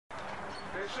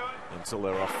until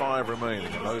there are 5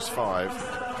 remaining, and those 5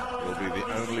 will be the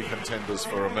only contenders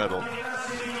for a medal. The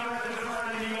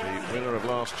winner of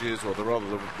last year's, or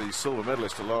rather the silver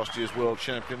medalist at last year's World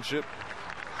Championship,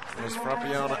 was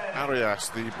Fabiana Arias,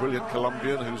 the brilliant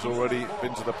Colombian who's already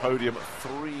been to the podium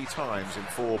 3 times in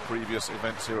 4 previous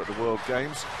events here at the World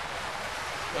Games.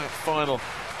 That final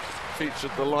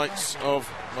featured the likes of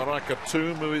Marika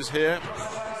Thum, who is here,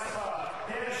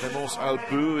 Clémence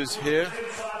Albu is here,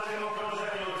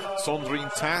 Sandrine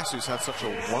Tass, who's had such a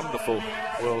wonderful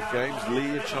World Games,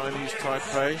 Li, Chinese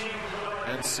Taipei,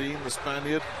 Ancine, the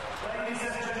Spaniard,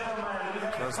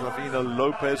 Lavina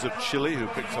Lopez of Chile, who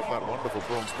picked up that wonderful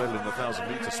bronze medal in the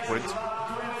 1,000-meter sprint.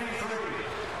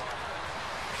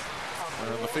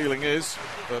 And the feeling is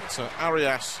that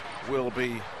Arias will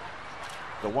be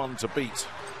the one to beat.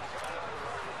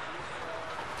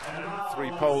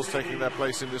 3 Poles taking their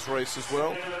place in this race as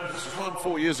well. This was won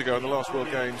 4 years ago in the last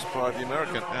World Games by the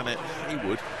American Annette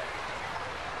Haywood.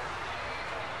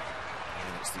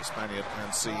 And it's the Spaniard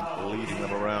Ancine leading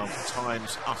them around.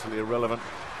 Times utterly irrelevant.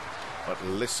 But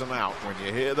listen out, when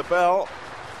you hear the bell,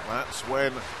 that's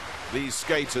when these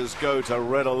skaters go to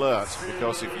red alert,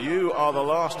 because if you are the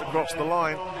last across the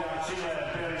line,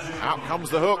 out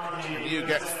comes the hook, and you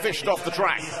get fished off the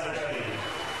track.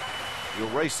 Your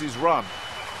race is run.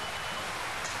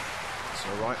 So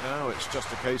right now it's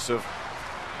just a case of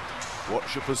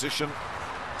watch your position,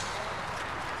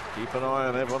 keep an eye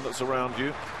on everyone that's around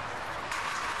you.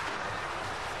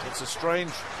 It's a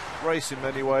strange race in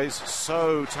many ways,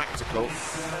 so tactical.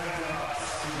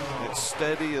 It's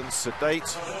steady and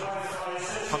sedate,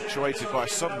 punctuated by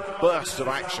some burst of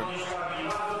action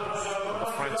and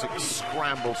a frantic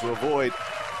scramble to avoid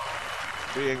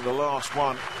being the last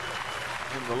one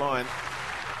in the line.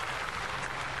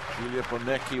 Giulia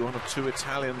Bonecchi, one of 2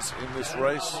 Italians in this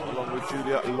race, along with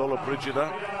Giulia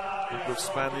Lollobrigida, group of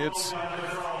Spaniards.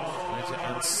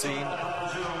 Ancine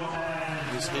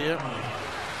is here.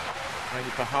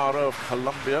 Heini Pajaro of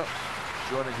Colombia,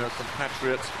 joining her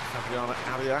compatriot Fabiana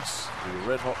Arias, the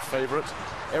red-hot favourite.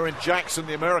 Erin Jackson,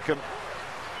 the American,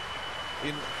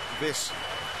 in this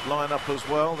lineup as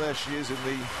well. There she is in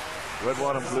the red,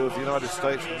 white and blue of the United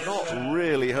States. Not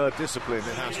really her discipline,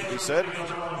 it has to be said.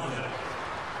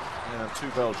 And 2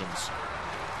 Belgians.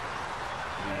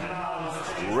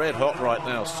 Red-hot right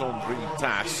now, Sandrine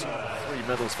Tass. 3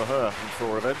 medals for her in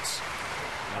 4 events.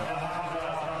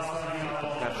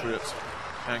 Compatriot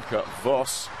Anke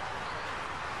Voss.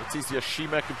 Letizia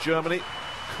Schimek of Germany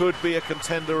could be a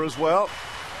contender as well.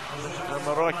 And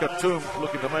Marika Thum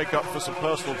looking to make up for some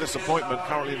personal disappointment,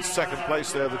 currently in 2nd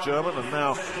place there, the German, and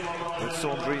now with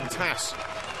Sandrine Tass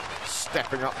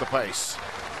stepping up the pace.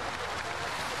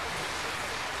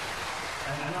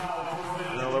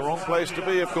 Now the wrong place to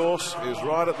be, of course, is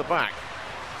right at the back.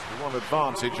 The one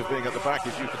advantage of being at the back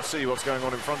is you can see what's going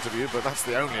on in front of you, but that's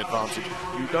the only advantage.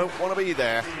 You don't want to be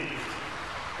there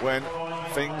when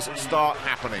things start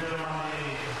happening.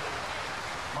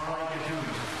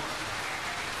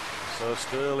 So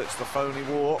still it's the phony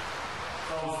war.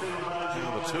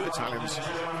 Now the 2 Italians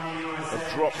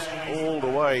have dropped all the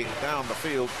way down the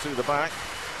field to the back.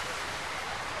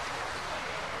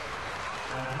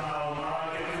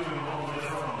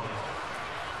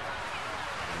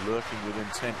 Lurking with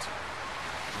intent.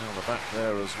 Now the back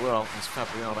there as well is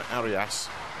Fabiana Arias. I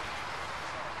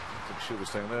think she was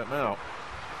staying there now.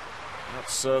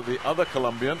 That's the other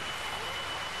Colombian.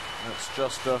 That's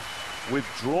just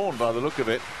withdrawn by the look of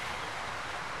it.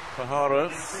 Pajaro,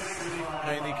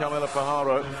 Heini Camila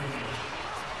Pajaro,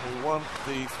 who won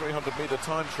the 300-meter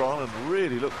time trial and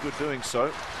really looked good doing so,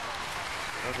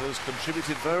 and has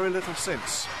contributed very little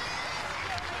since.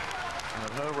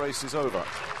 And her race is over.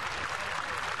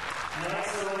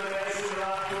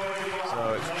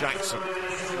 So it's Jackson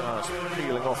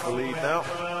peeling off the lead now.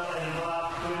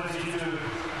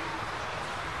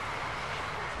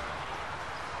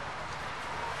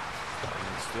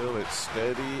 And still it's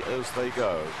steady as they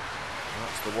go.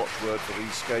 That's the watchword for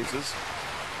these skaters.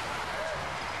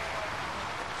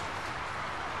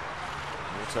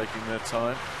 They're taking their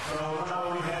time.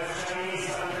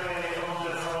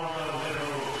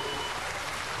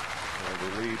 So the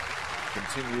lead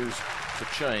continues to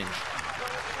change.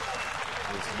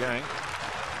 There's Yang.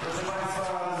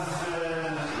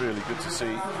 Really good to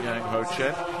see Yang Ho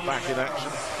Chen back in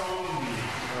action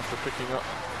after picking up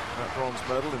that bronze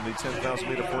medal in the 10,000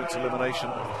 meter points elimination,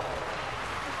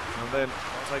 and then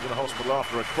taken to hospital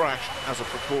after a crash as a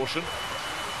precaution.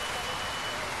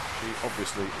 She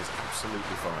obviously is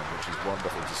absolutely fine, which is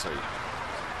wonderful to see.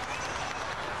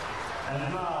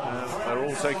 And they're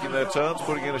all taking their turns,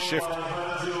 putting in a shift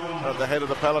at the head of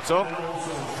the peloton.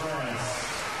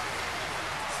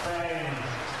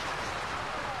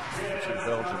 Two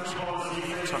Belgians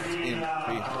tucked in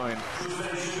behind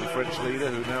the French leader,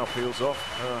 who now peels off.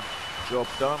 Her job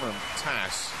done, and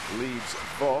Tass leads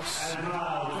Vos.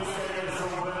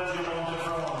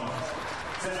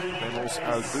 Clémence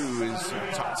Albou is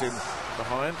tucked in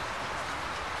behind.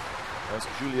 As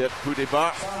Juliette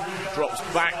Poudébat drops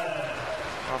back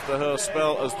after her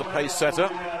spell as the pace setter.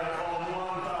 And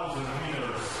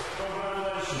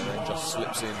then just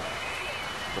slips in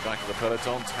the back of the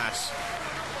peloton. Tass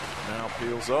now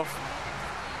peels off.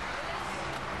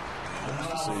 Looks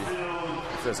to see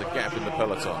if there's a gap in the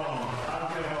peloton.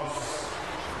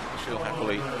 She'll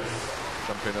happily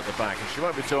jump in at the back, and she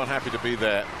won't be too unhappy to be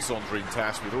there, Sandrine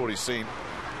Tass. We've already seen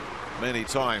many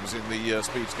times in the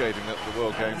speed skating at the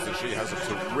World Games that she has a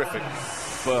terrific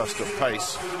burst of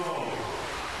pace.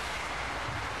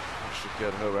 That should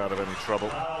get her out of any trouble.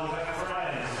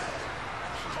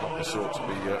 She's not the sort to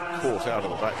be caught out of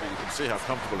the back, but you can see how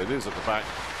comfortable it is at the back.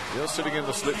 You're sitting in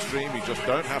the slipstream, you just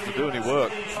don't have to do any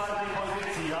work.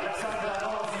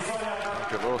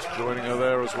 Gavos joining her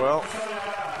there as well.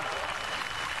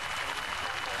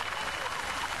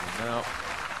 And now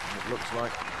it looks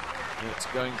like it's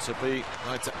going to be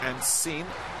Naita Ancine.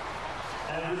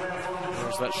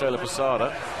 There's that Sheila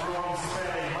Posada.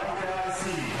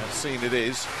 Ancine it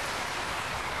is.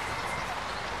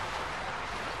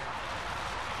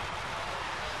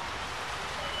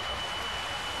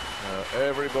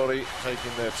 Everybody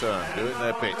taking their turn, doing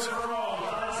their bit.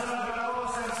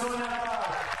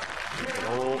 We can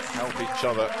all help each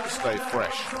other stay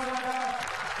fresh.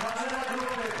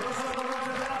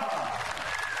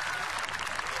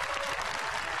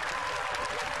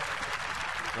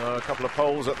 A couple of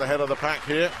poles at the head of the pack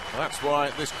here. That's why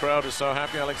this crowd is so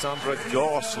happy. Alexandra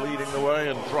Goss leading the way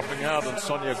and dropping out, and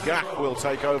Sonia Gach will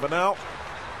take over now.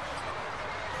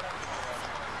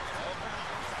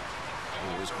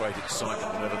 Always great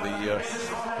excitement whenever the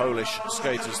Polish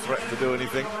skaters threaten to do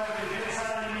anything.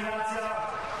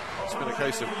 It's been a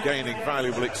case of gaining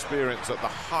valuable experience at the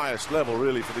highest level,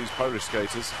 really, for these Polish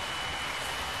skaters.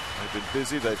 They've been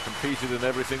busy, they've competed in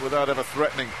everything without ever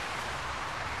threatening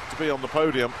to be on the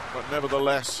podium, but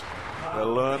nevertheless they're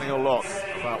learning a lot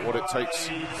about what it takes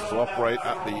to operate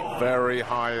at the very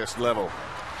highest level.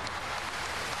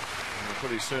 And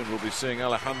pretty soon we'll be seeing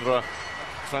Alejandra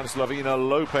Translavina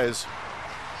Lopez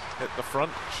hit the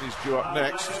front. She's due up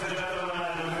next.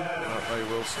 They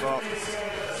will start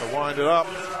to wind it up.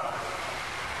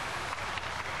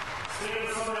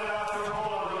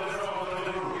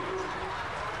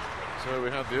 So we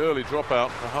had the early dropout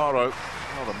for Haro.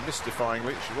 Rather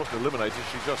mystifyingly, she wasn't eliminated,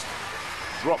 she just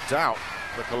dropped out,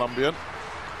 the Colombian.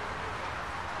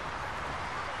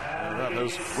 And that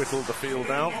has whittled the field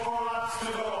down.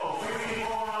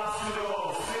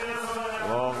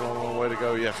 Long, long, long way to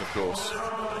go yet, of course.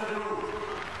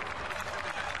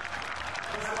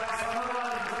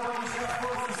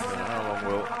 And how long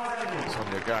will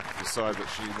Sonia Gach decide that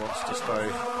she wants to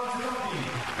stay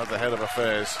at the head of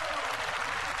affairs?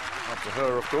 Up to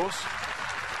her, of course.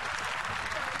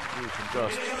 She can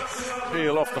just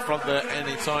peel off the front there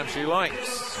anytime she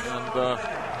likes and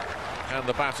hand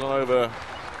the baton over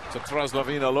to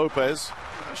Translavina Lopez.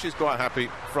 She's quite happy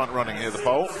front running here, the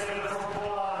pole. So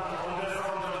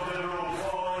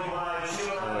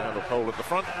we have a pole at the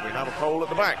front, we have a pole at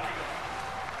the back.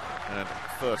 And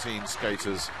 13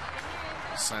 skaters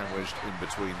sandwiched in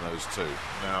between those two.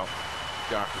 Now,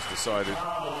 Gach has decided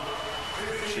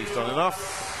she's done enough.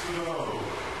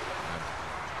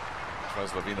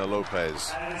 Translavina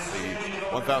Lopez, the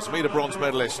 1,000-meter bronze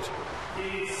medalist,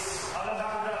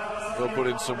 will put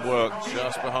in some work.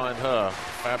 Just behind her,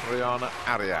 Fabriana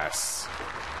Arias,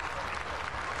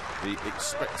 the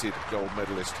expected gold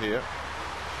medalist here.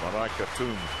 Marijke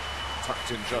Thum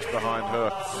tucked in just behind her.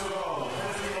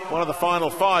 One of the final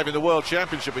 5 in the World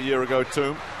Championship a year ago,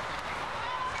 Thum.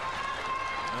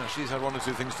 She's had one or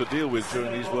two things to deal with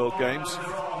during these World Games.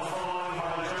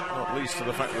 Not least to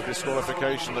the fact of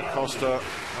disqualification that cost her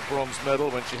a bronze medal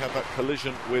when she had that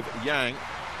collision with Yang.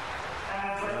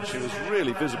 And she was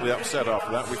really visibly upset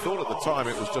after that. We thought at the time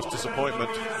it was just disappointment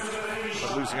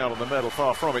of losing out on the medal.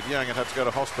 Far from it. Yang had to go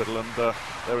to hospital, and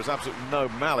there is absolutely no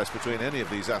malice between any of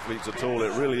these athletes at all.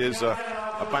 It really is a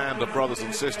band of brothers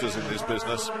and sisters in this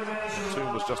business. And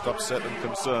Thum was just upset and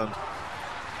concerned.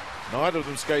 Neither of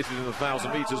them skated in the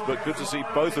 1,000 meters, but good to see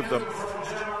both of them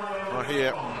are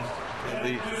here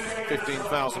in the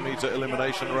 15,000 meter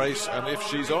elimination race. And if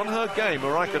she's on her game,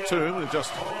 Marijke Thum, who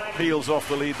just peels off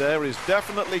the lead there, is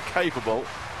definitely capable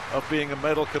of being a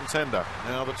medal contender.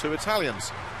 Now the two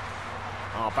Italians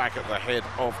are back at the head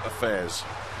of affairs.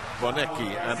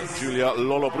 Bonecchi and Giulia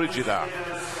Lollobrigida.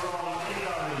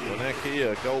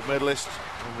 Bonecchi, a gold medalist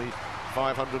on the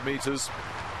 500 metres.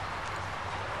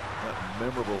 That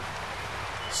memorable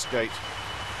skate.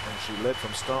 And she led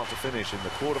from start to finish in the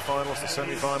quarterfinals, the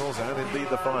semi-finals, and indeed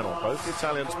the final. Both the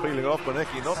Italians peeling off.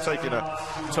 Bonecchi not taking a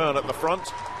turn at the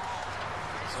front.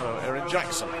 So Erin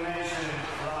Jackson, the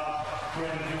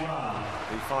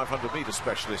 500-metre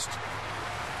specialist,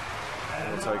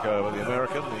 will take over. The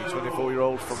American, the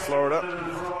 24-year-old from Florida,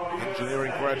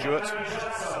 engineering graduate.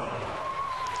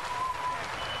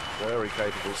 Very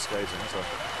capable skater. Has a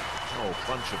whole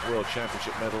bunch of World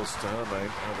Championship medals to her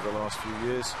name over the last few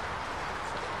years.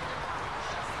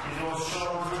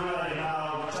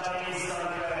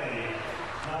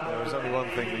 There's only one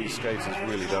thing these skaters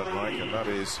really don't like, and that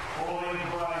is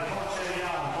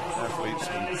athletes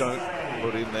who don't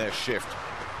put in their shift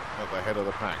at the head of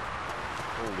the pack.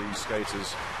 All these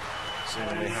skaters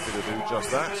seemingly happy to do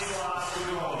just that.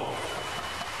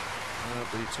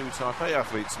 The two Taipei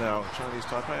athletes now, Chinese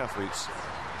Taipei athletes,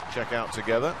 check out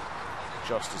together,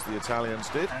 just as the Italians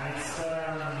did.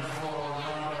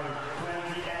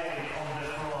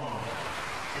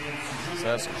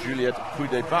 That's Juliette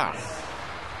Puydeba,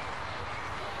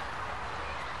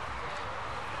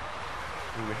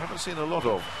 who we haven't seen a lot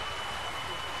of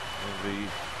in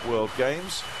the World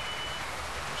Games.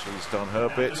 She's done her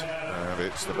bit, and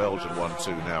it's the Belgian one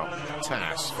too now.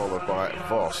 Tass, followed by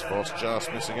Vos. Vos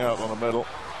just missing out on a medal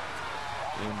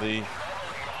in the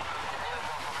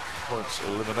points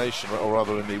elimination, or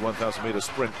rather in the 1,000 metre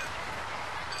sprint.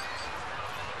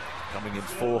 Coming in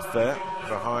fourth there,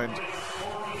 behind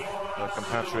her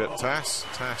compatriot Tass.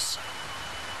 Tass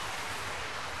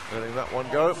letting that one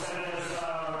go.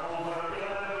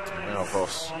 And now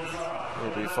Vos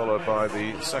will be followed by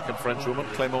the second Frenchwoman,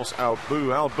 Clémence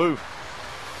Albou. Albou,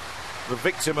 the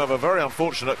victim of a very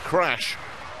unfortunate crash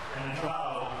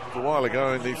a while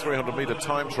ago in the 300-metre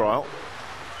time trial.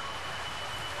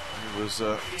 He was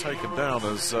taken down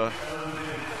as I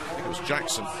think it was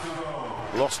Jackson.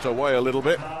 Lost her way a little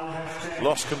bit,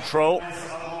 lost control,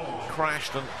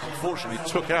 crashed, and unfortunately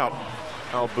took out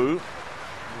Albou,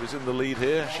 who was in the lead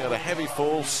here. She had a heavy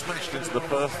fall, smashed into the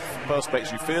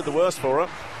perspex. You feared the worst for her.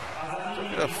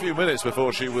 A few minutes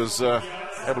before she was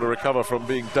able to recover from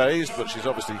being dazed, but she's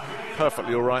obviously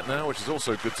perfectly all right now, which is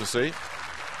also good to see.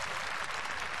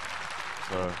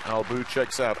 So Albou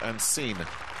checks out, and Seen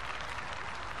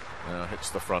now hits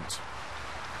the front.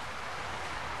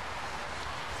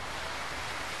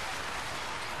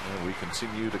 And we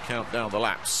continue to count down the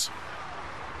laps.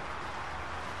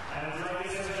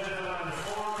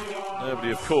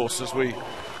 Nobody, of course, as we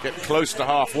get close to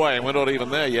halfway, and we're not even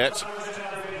there yet,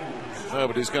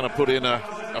 nobody's going to put in a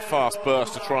fast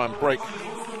burst to try and break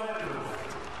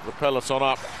the peloton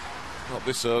up. Not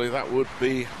this early, that would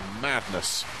be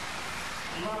madness.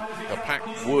 The pack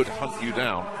would hunt you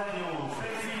down.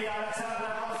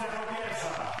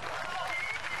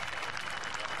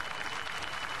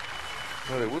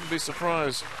 Well, it wouldn't be a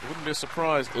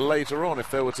surprise later on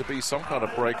if there were to be some kind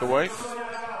of breakaway.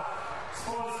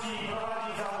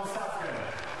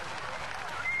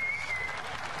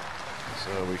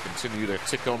 So we continue to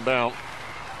tick on down to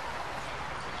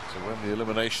when the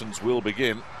eliminations will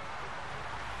begin.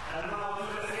 And now to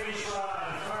the finish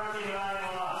line, 39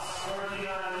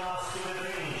 laps to the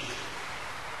finish.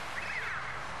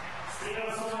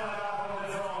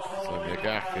 So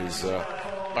Miyagak is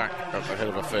back at the head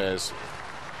of affairs.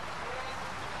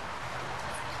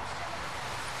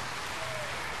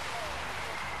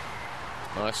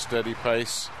 Nice steady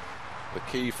pace. The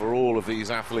key for all of these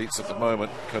athletes at the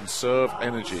moment, conserve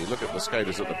energy. Look at the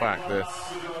skaters at the back there.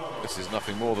 This is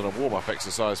nothing more than a warm-up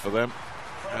exercise for them.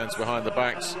 Hands behind the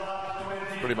backs,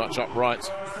 pretty much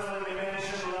upright.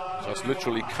 Just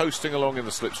literally coasting along in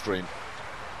the slipstream.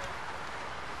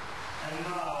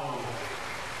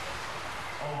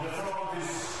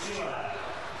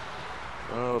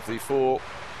 Well, of the 4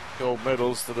 gold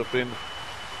medals that have been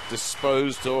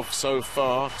disposed of so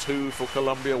far, 2 for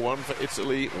Colombia, 1 for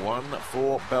Italy, 1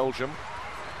 for Belgium.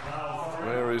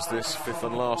 Where is this 5th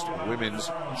and last women's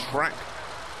track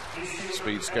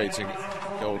speed skating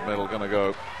gold medal going to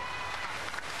go?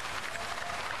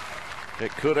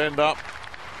 It could end up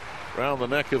round the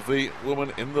neck of the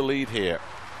woman in the lead here,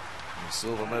 the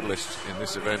silver medalist in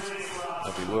this event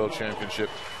of the World Championship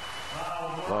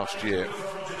last year.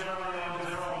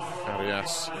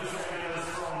 Arias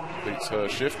beats her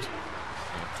shift,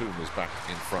 and Toom is back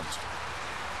in front.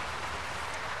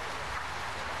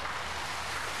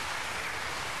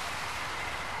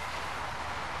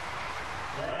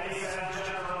 Ladies and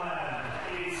gentlemen,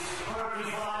 it's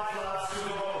 35 laps to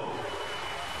go.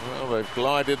 Well, they've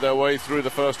glided their way through the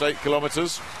first 8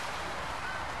 kilometers.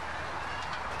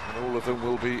 And all of them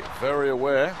will be very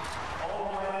aware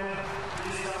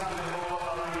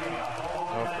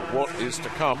of what is to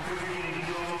come.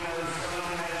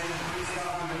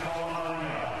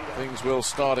 Things will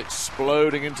start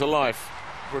exploding into life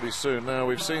pretty soon. Now,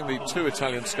 we've seen the 2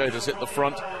 Italian skaters hit the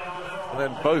front and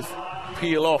then both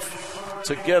peel off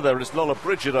together. It's Lola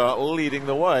Brigida leading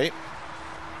the way,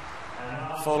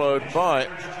 followed by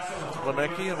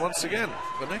Vanecki, and once again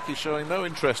Vanecki showing no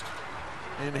interest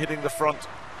in hitting the front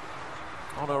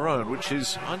on her own, which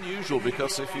is unusual,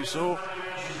 because if you saw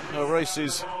her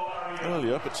races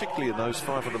earlier, particularly in those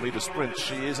 500-meter sprints,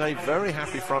 she is a very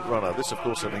happy front runner. This, of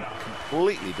course, is a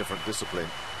completely different discipline.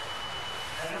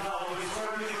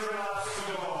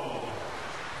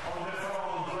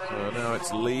 So now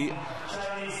it's Lee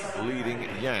leading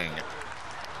Yang.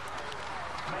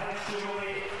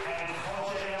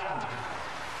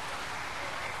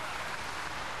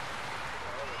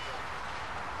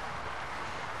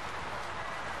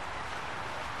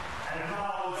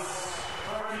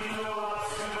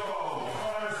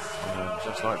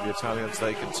 Just like the Italians,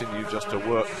 they continue just to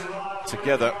work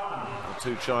together, the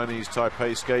 2 Chinese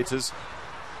Taipei skaters.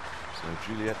 So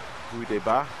Juliette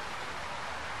Guideba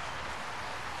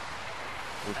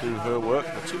will do her work.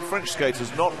 The 2 French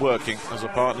skaters not working as a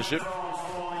partnership,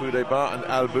 Guideba and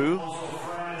Albu.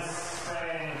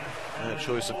 Their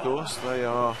choice, of course. They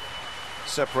are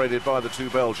separated by the 2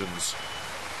 Belgians.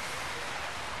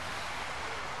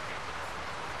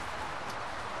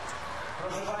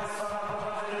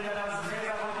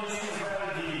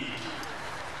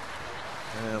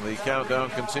 And the countdown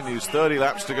continues, 30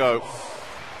 laps to go.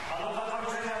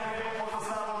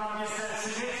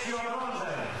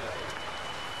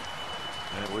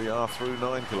 And we are through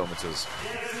 9 kilometers.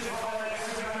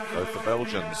 Both the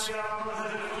Belgians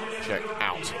check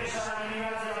out.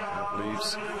 That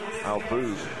leaves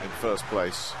Albu in first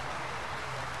place.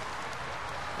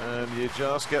 And you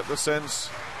just get the sense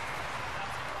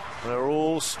they're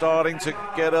all starting to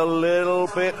get a little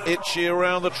bit itchy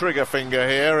around the trigger finger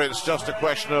here. It's just a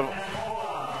question of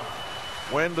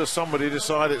when does somebody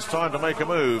decide it's time to make a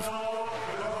move.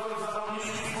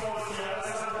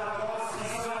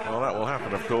 Well, that will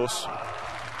happen, of course,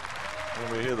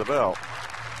 when we hear the bell.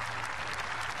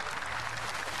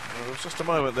 Well, there was just a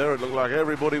moment there, it looked like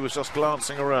everybody was just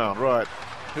glancing around. Right,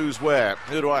 who's where?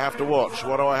 Who do I have to watch?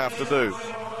 What do I have to do?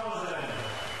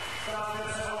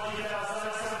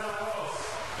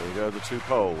 There you go, the 2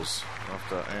 poles,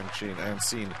 after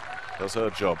Ancine does her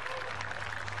job.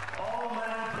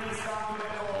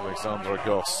 Alexandra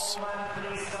Goss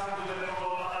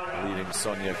leading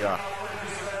Sonia Ga.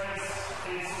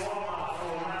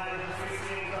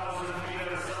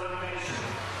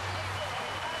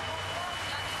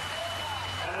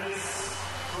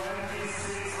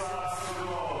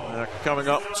 Coming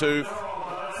up to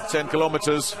 10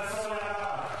 kilometers.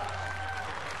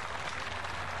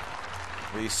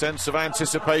 The sense of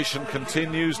anticipation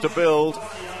continues to build.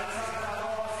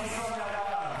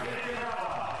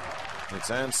 It's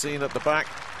Ancine at the back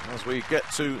as we get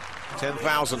to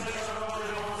 10,000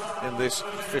 in this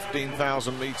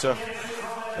 15,000 meter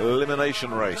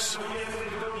elimination race.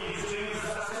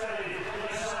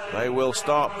 They will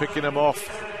start picking them off,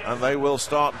 and they will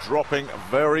start dropping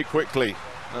very quickly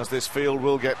as this field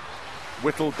will get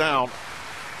whittled down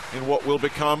in what will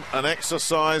become an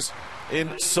exercise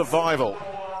in survival.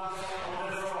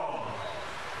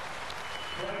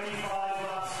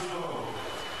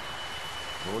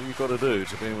 All you've got to do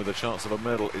to be in with a chance of a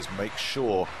medal is make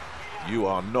sure you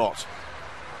are not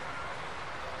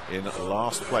in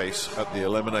last place at the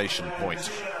elimination point.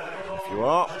 If you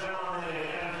are,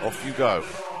 off you go.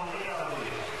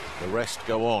 The rest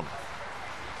go on.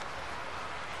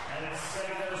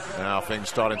 Now things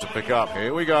starting to pick up.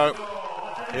 Here we go.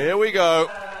 Here we go.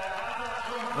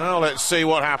 Now let's see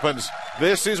what happens.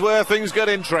 This is where things get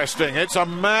interesting. It's a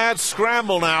mad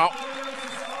scramble now.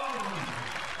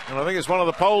 And I think it's one of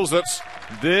the poles that's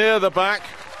near the back.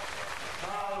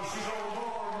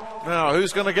 Now,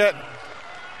 who's going to get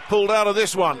pulled out of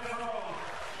this one?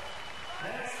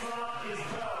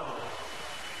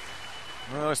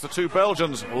 Well, it's the 2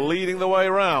 Belgians leading the way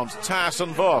around, Tass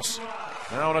and Vos.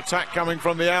 Now an attack coming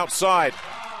from the outside.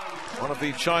 One of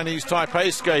the Chinese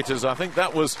Taipei skaters, I think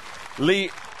that was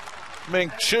Li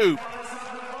Ming-chu,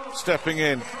 stepping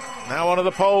in. Now one of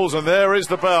the poles, and there is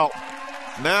the bell.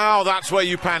 Now that's where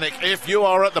you panic. If you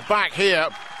are at the back here,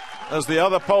 as the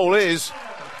other pole is,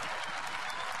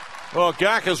 Well,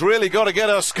 Gak has really got to get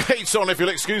her skates on, if you'll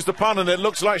excuse the pun, and it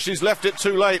looks like she's left it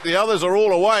too late. The others are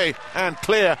all away and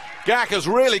clear. Gak has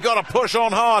really got to push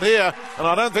on hard here, and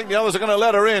I don't think the others are going to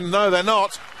let her in. No, they're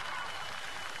not.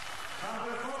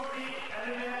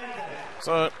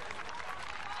 So,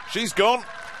 she's gone.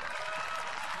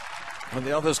 And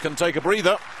the others can take a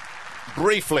breather,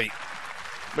 briefly,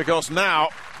 because now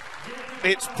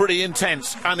it's pretty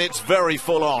intense and it's very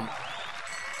full on.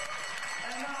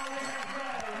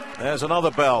 There's another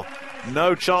bell.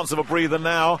 No chance of a breather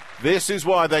now. This is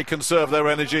why they conserve their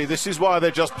energy. This is why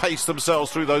they just pace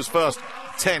themselves through those first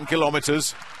 10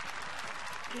 kilometres.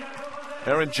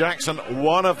 Erin Jackson,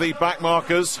 one of the back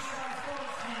markers.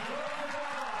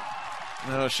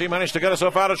 She managed to get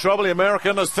herself out of trouble. The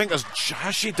American,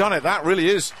 has she done it? That really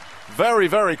is very,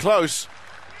 very close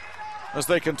as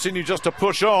they continue just to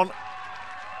push on.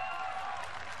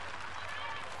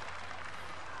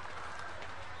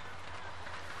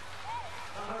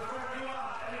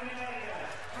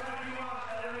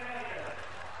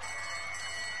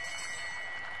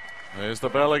 There's the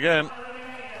bell again.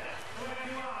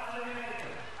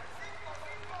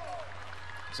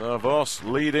 So Voss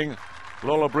leading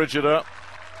Lola Brigida.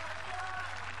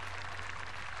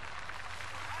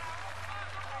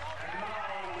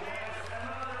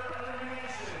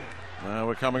 Now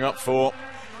we're coming up for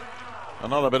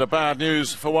another bit of bad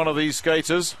news for one of these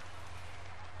skaters.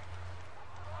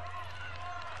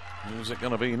 Who's it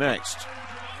going to be next?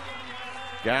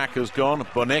 Gak has gone,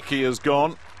 Bonecki has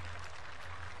gone.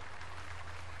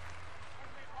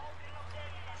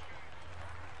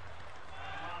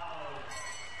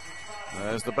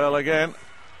 There's the bell again.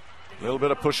 A little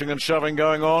bit of pushing and shoving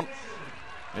going on.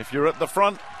 If you're at the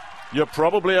front, you're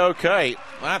probably okay.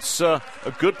 That's a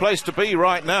good place to be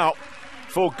right now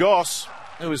for Goss,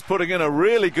 who is putting in a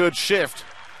really good shift.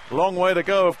 Long way to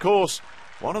go, of course.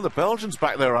 One of the Belgians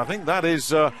back there, I think that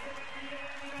is...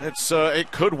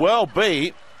 it could well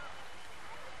be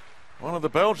one of the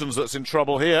Belgians that's in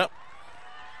trouble here.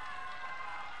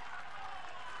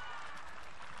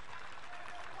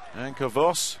 Anke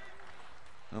Vos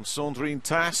and Sandrine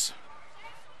Tass.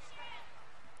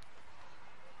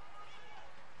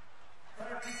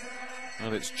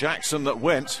 And it's Jackson that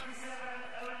went.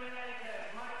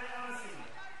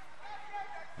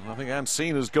 And I think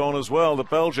Ancine has gone as well. The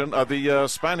Belgian, the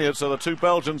Spaniards, so the two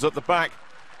Belgians at the back.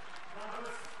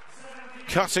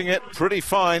 Cutting it pretty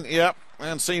fine. Yep,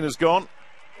 Ancine has gone.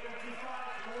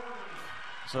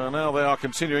 So now they are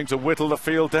continuing to whittle the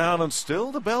field down, and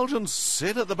still the Belgians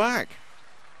sit at the back.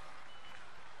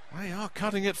 They are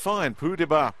cutting it fine.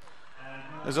 Poudiba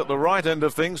is at the right end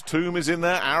of things. Toom is in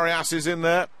there. Arias is in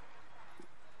there.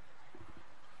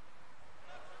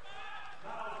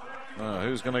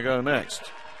 Who's going to go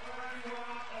next?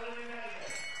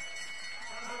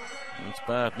 That's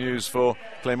bad news for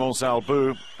Clémence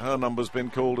Albou. Her number's been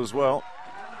called as well.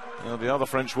 The other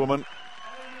French woman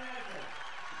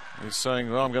is saying,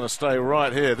 well, I'm going to stay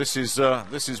right here. This is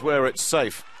where it's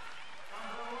safe.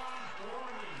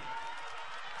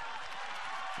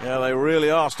 Yeah, they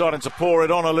really are starting to pour it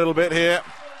on a little bit here.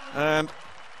 And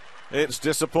it's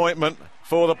disappointment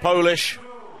for the Polish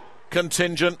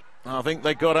contingent. I think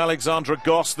they got Alexandra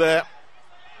Goss there.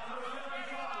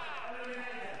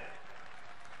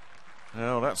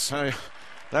 Well, that's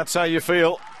how you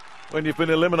feel when you've been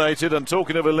eliminated. And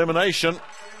talking of elimination,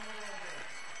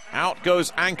 out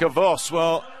goes Anke Vos.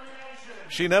 Well,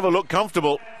 she never looked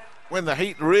comfortable when the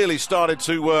heat really started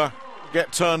to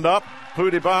get turned up.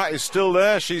 Poudiba is still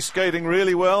there. She's skating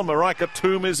really well. Marika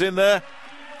Toom is in there.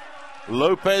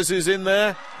 Lopez is in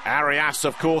there. Arias,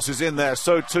 of course, is in there.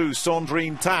 So too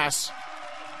Sandrine Tass.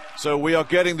 So we are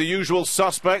getting the usual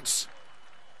suspects.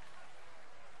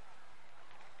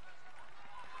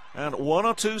 And one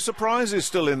or two surprises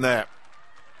still in there.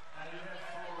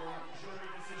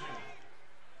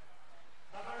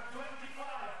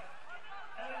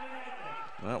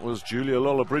 That was Julia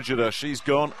Lollobrigida. She's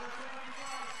gone.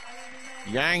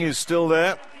 Yang is still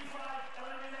there,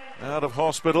 out of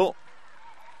hospital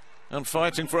and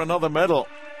fighting for another medal.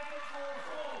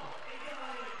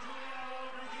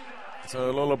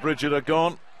 So Lollobrigida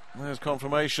gone. There's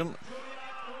confirmation.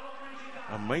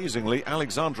 Amazingly,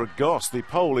 Alexandra Goss, the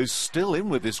Pole, is still in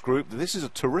with this group. This is a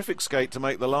terrific skate to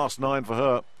make the last 9 for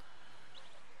her.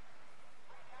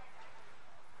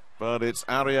 But it's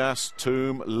Arias,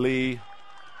 Toom, Lee,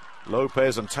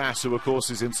 Lopez and Tass, who of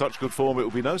course is in such good form. It will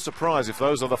be no surprise if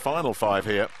those are the final 5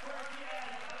 here.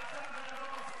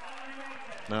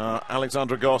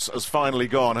 Alexandra Goss has finally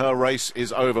gone. Her race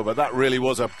is over, but that really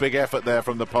was a big effort there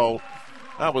from the Pole.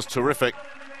 That was terrific.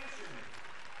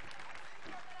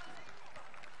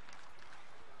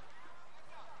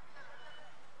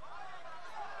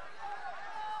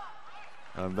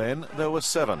 And then there were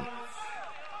 7.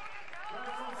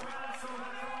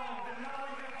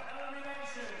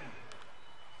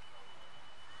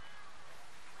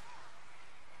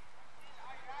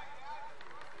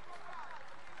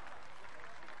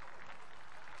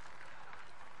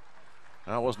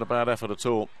 That wasn't a bad effort at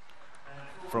all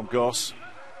from Goss.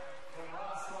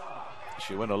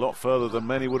 She went a lot further than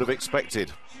many would have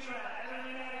expected.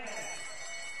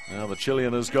 Now the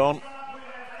Chilean has gone.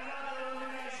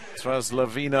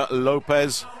 Traslavina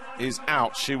Lopez is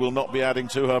out. She will not be adding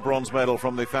to her bronze medal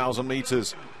from the 1,000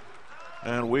 meters.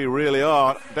 And we really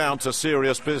are down to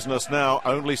serious business now.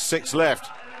 Only 6 left.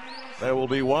 There will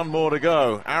be 1 more to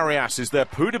go. Arias is there.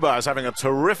 Pudiba is having a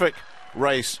terrific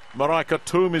race. Maraika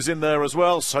Tum is in there as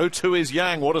well. So too is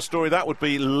Yang. What a story that would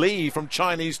be. Lee from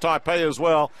Chinese Taipei as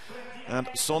well. And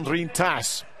Sandrine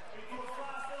Tas.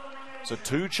 So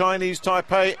 2 Chinese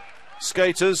Taipei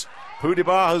skaters.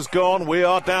 Pudiba has gone. We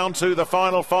are down to the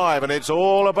final 5, and it's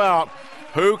all about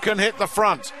who can hit the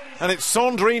front. And it's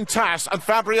Sandrine Tas and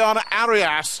Fabriana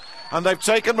Arias, and they've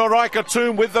taken Maraika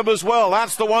Tum with them as well.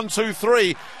 That's the 1, 2,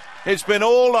 3. It's been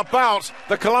all about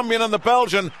the Colombian and the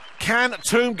Belgian. Can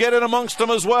Tum get in amongst them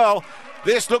as well?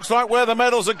 This looks like where the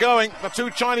medals are going. The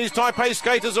 2 Chinese Taipei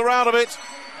skaters are out of it.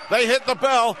 They hit the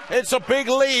bell. It's a big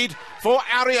lead for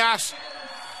Arias.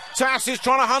 Tas is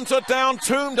trying to hunt her down.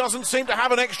 Tum doesn't seem to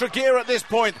have an extra gear at this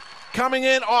point. Coming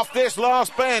in off this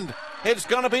last bend. It's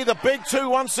going to be the big 2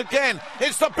 once again.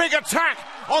 It's the big attack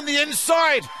on the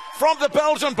inside from the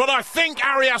Belgian, but I think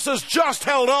Arias has just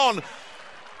held on.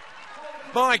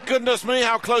 My goodness me,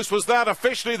 how close was that?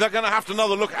 Officially, they're going to have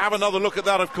another look at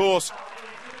that, of course.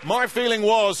 My feeling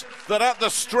was that at the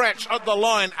stretch, at the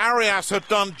line, Arias had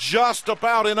done just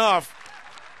about enough.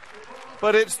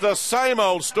 But it's the same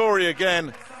old story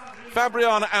again.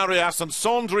 Fabriana Arias and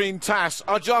Sandrine Tas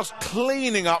are just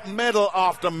cleaning up medal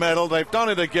after medal. They've done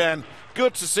it again.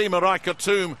 Good to see Maraika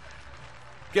Tum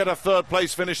get a 3rd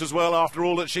place finish as well after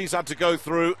all that she's had to go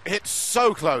through. It's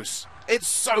so close. It's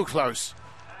so close.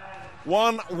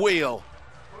 1 wheel.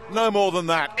 No more than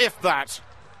that, if that,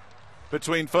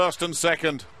 between 1st and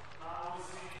 2nd.